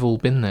hope that we've all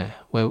been there,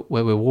 where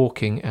we're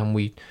walking and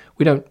we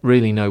don't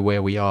really know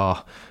where we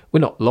are. We're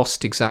not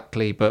lost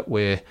exactly, but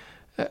we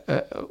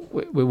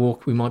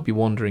might be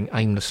wandering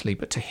aimlessly.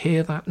 But to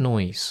hear that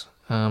noise,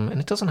 and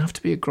it doesn't have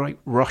to be a great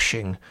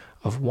rushing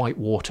of white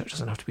water. It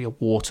doesn't have to be a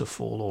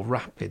waterfall or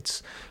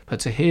rapids. But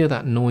to hear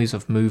that noise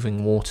of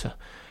moving water,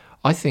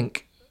 I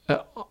think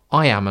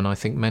I am, and I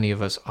think many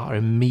of us are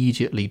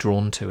immediately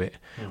drawn to it.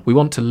 We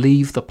want to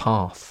leave the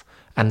path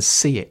and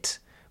see it.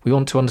 We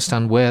want to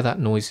understand where that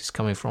noise is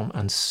coming from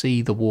and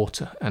see the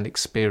water and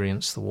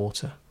experience the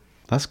water.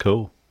 That's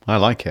cool. I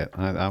like it.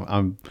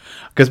 I'm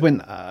because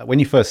when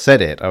you first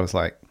said it, I was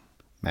like,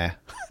 meh.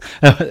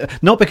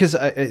 Not because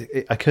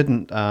I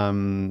couldn't.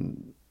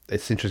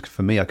 It's interesting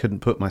for me. I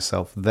couldn't put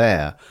myself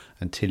there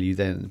until you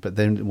then. But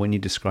then when you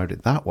described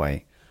it that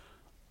way,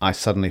 I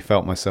suddenly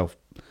felt myself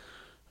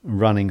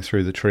running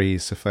through the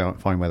trees to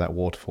find where that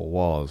waterfall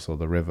was or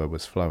the river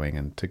was flowing,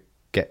 and to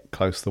get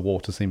close to the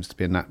water seems to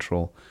be a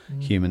natural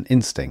human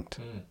instinct.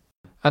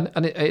 And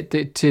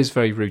it is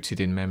very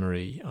rooted in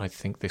memory, I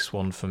think, this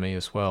one for me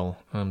as well,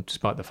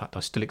 despite the fact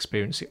I still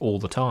experience it all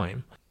the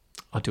time.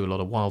 I do a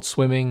lot of wild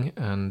swimming,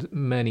 and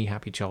many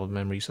happy childhood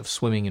memories of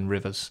swimming in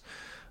rivers,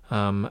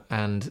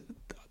 and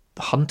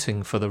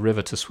hunting for the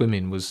river to swim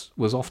in was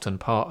often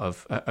part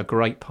of a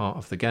great part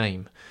of the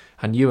game.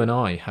 And you and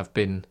I have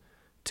been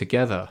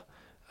together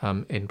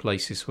in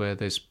places where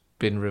there's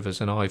been rivers,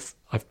 and I've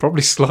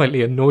probably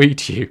slightly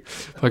annoyed you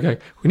by going,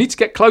 we need to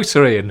get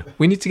closer, Ian.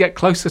 We need to get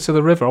closer to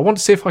the river. I want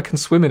to see if I can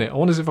swim in it. I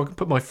want to see if I can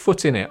put my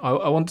foot in it.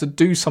 I want to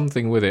do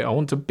something with it. I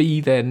want to be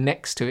there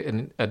next to it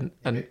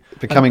and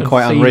becoming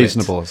quite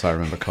unreasonable, as I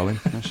remember, Colin,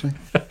 actually.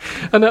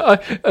 and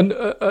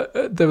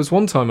there was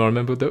one time I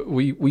remember that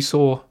we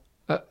saw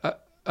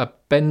a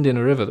bend in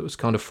a river that was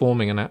kind of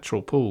forming a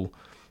natural pool,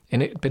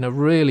 and it had been a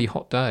really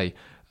hot day,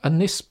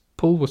 and this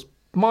pool was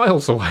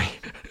miles away.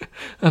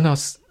 and I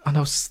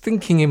was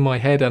thinking in my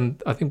head,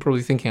 and I think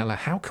probably thinking out loud,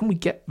 how can we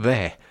get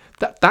there?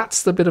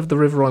 That's the bit of the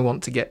river I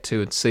want to get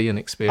to and see and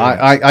experience.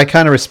 I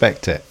kind of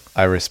respect it.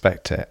 I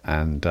respect it,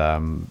 and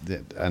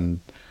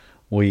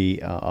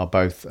we are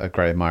both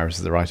great admirers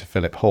of the writer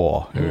Philip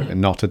Hoare, who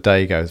not a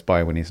day goes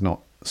by when he's not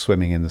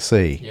swimming in the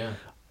sea,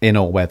 in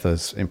all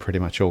weathers, in pretty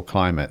much all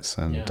climates.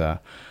 And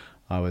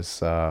I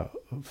was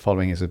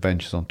following his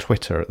adventures on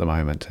Twitter at the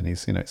moment, and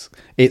he's,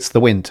 it's the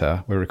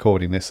winter. We're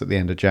recording this at the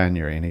end of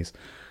January, and he's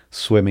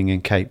swimming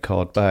in Cape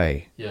Cod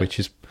Bay, which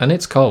is, and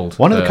it's cold.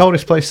 One of the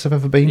coldest places I've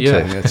ever been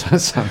to.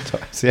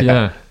 Sometimes,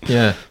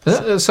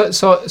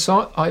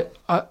 So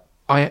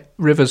I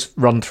rivers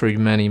run through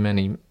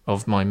many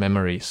of my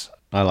memories.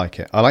 I like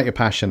it. I like your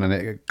passion, and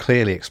it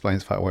clearly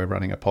explains the fact we're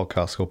running a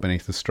podcast called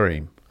Beneath the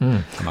Stream,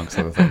 amongst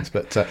other things.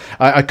 But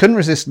I couldn't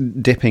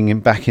resist dipping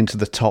back into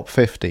the top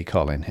 50,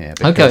 Colin, here.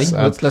 Because,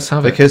 okay, let's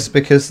have it.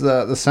 Because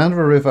the Sound of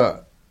a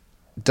River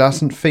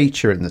doesn't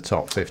feature in the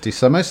top 50.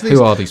 So most of these...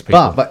 Who are these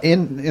people? But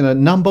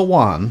in number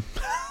one,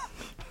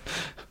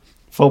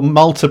 for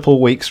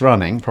multiple weeks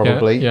running,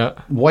 probably. Yeah.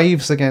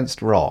 Waves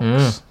against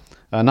rocks.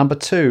 Yeah. Number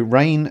 2,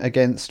 rain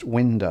against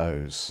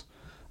windows.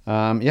 You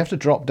have to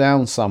drop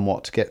down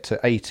somewhat to get to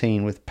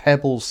 18 with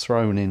pebbles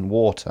thrown in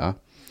water.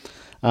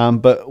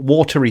 But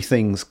watery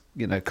things,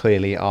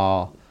 clearly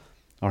are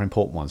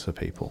important ones for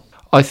people.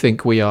 I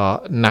think we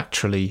are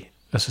naturally,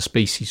 as a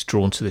species,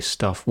 drawn to this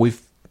stuff.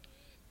 We've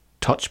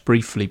touched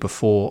briefly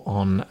before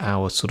on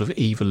our sort of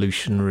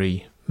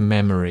evolutionary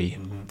memory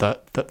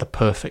that the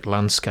perfect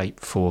landscape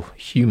for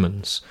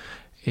humans,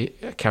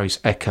 it carries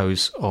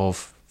echoes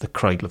of the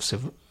cradle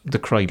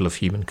of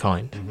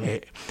humankind.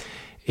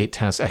 It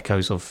has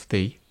echoes of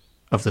the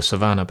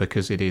savannah,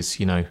 because it is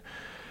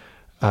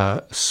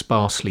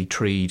sparsely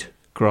treed,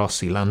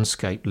 grassy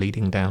landscape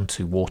leading down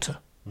to water,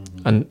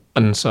 and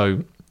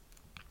so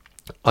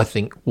I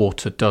think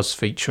water does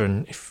feature.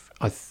 And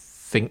I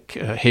think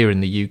here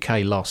in the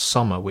UK last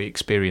summer we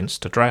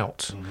experienced a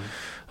drought,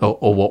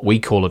 or what we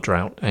call a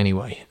drought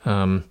anyway.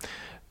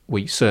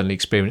 We certainly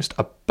experienced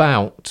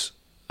about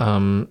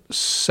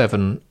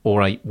 7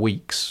 or 8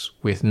 weeks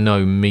with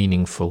no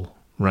meaningful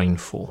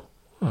rainfall,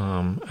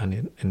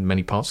 and in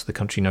many parts of the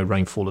country no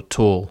rainfall at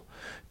all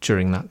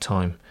during that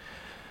time.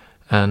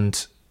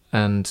 And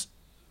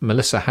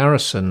Melissa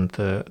Harrison,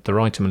 the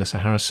writer Melissa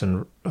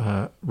Harrison,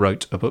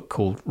 wrote a book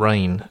called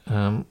Rain,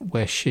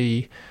 where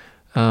she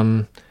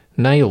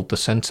nailed the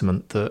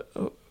sentiment that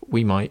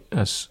we might,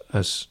 as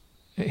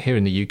here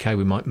in the UK,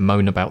 we might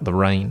moan about the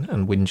rain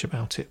and whinge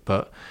about it,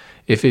 but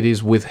if it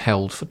is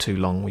withheld for too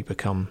long, we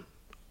become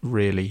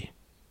really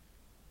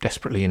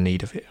desperately in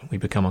need of it. We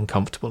become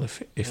uncomfortable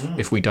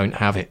if we don't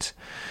have it,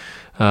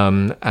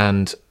 and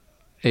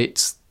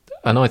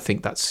I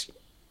think that's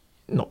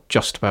not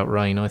just about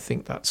rain. I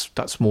think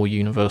that's more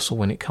universal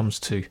when it comes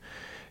to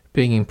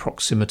being in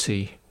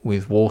proximity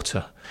with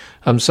water.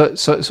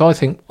 So I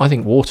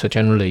think water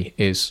generally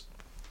is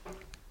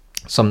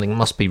something that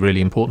must be really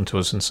important to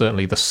us, and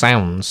certainly the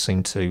sounds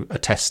seem to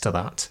attest to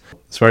that.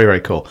 It's very, very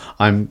cool.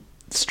 I'm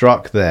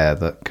struck there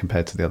that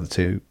compared to the other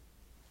two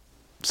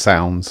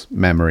sounds,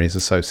 memories,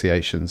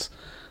 associations,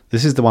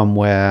 this is the one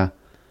where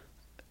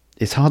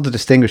it's hard to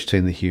distinguish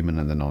between the human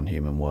and the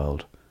non-human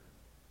world.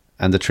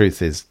 And the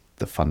truth is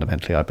that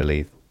fundamentally, I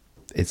believe,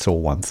 it's all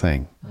one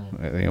thing.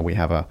 We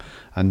have a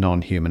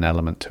non-human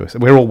element to us.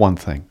 We're all one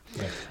thing.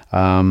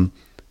 Yeah.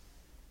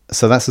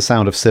 So that's the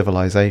sound of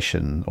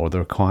civilization, or the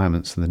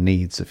requirements and the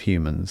needs of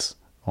humans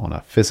on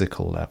a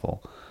physical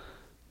level.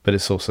 But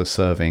it's also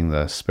serving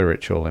the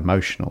spiritual,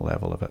 emotional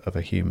level of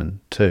a human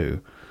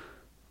too.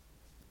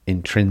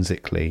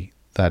 Intrinsically,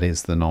 that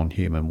is the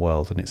non-human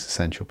world, and it's an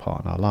essential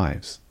part in our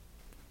lives.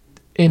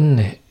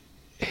 In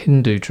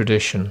Hindu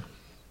tradition,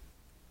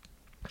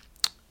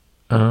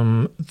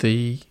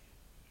 the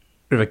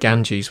river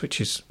Ganges, which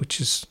is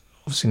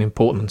obviously an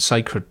important and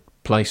sacred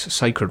place, a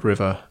sacred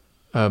river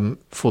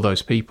for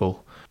those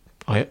people.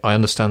 I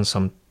understand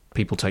some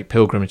people take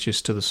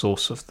pilgrimages to the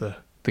source of the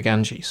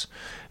Ganges,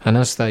 and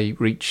as they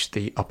reach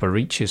the upper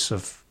reaches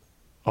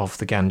of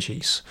the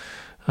Ganges,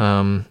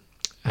 and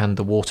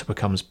the water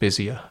becomes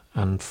busier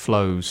and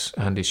flows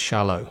and is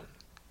shallow,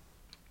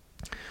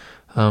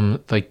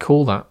 they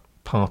call that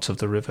part of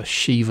the river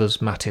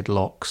Shiva's matted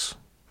locks.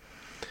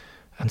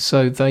 And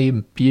so they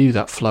imbue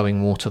that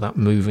flowing water, that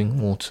moving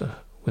water,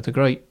 with a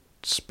great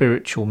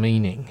spiritual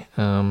meaning,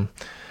 a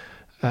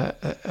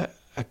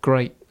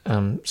great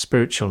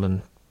spiritual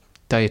and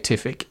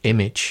deific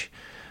image,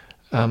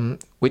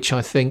 which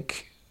I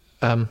think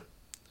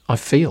I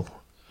feel.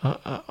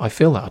 I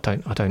feel that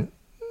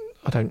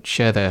I don't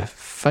share their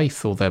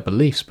faith or their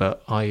beliefs,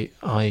 but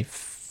I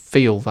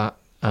feel that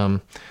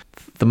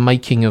the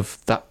making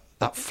of that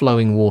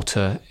flowing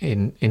water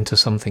into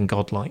something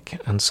godlike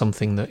and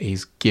something that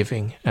is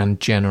giving and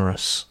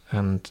generous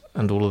and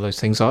all of those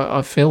things.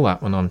 I feel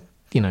that when I'm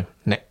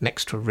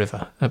next to a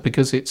river,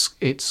 because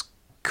it's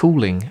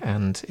cooling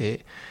and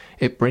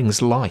it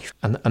brings life,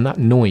 and that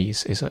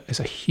noise is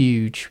a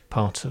huge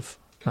part of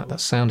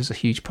that sound is a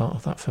huge part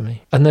of that for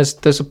me. And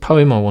there's a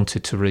poem I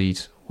wanted to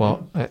read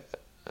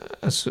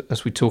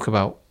as we talk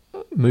about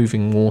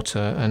moving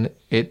water, and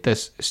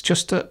it's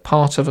just a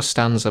part of a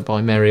stanza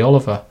by Mary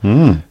Oliver,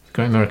 the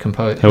great American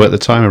poet, who at the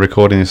time of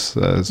recording this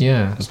has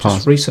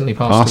just recently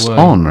passed away.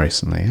 On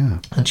recently, yeah.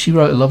 And she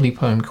wrote a lovely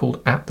poem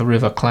called At the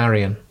River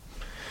Clarion,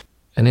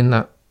 and in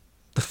that,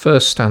 the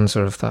first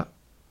stanza of that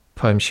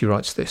poem, she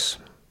writes this: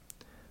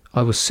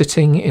 I was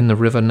sitting in the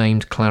river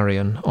named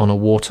Clarion on a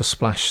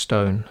water-splashed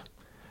stone,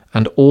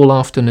 and all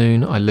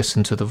afternoon I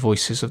listened to the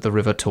voices of the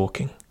river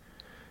talking.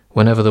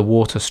 Whenever the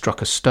water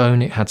struck a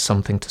stone, it had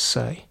something to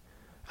say,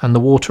 and the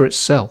water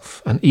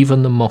itself, and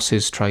even the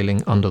mosses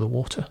trailing under the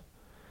water.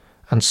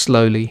 And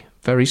slowly,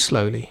 very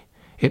slowly,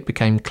 it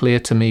became clear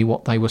to me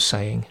what they were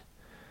saying.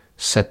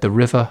 Said the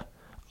river,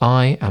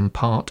 I am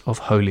part of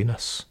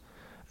holiness.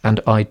 And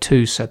I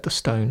too, said the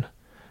stone,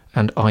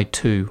 and I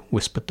too,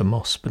 whispered the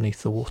moss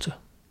beneath the water.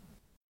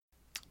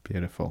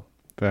 Beautiful,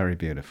 very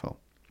beautiful.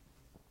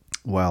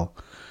 Well,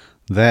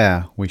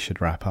 there we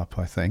should wrap up,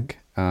 I think.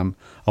 I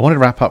wanted to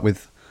wrap up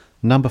with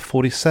number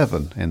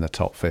 47 in the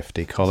top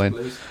 50, Colin,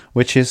 Please.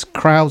 which is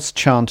crowds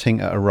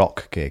chanting at a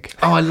rock gig.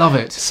 Oh, I love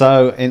it.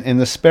 So, in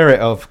the spirit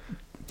of,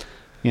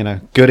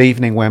 good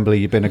evening, Wembley,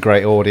 you've been a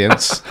great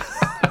audience.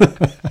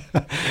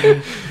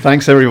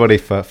 Thanks, everybody,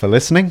 for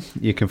listening.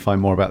 You can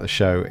find more about the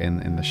show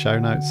in the show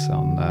notes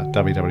on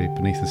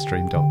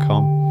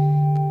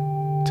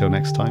www.beneaththestream.com. Till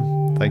next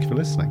time, thank you for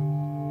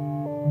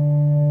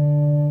listening.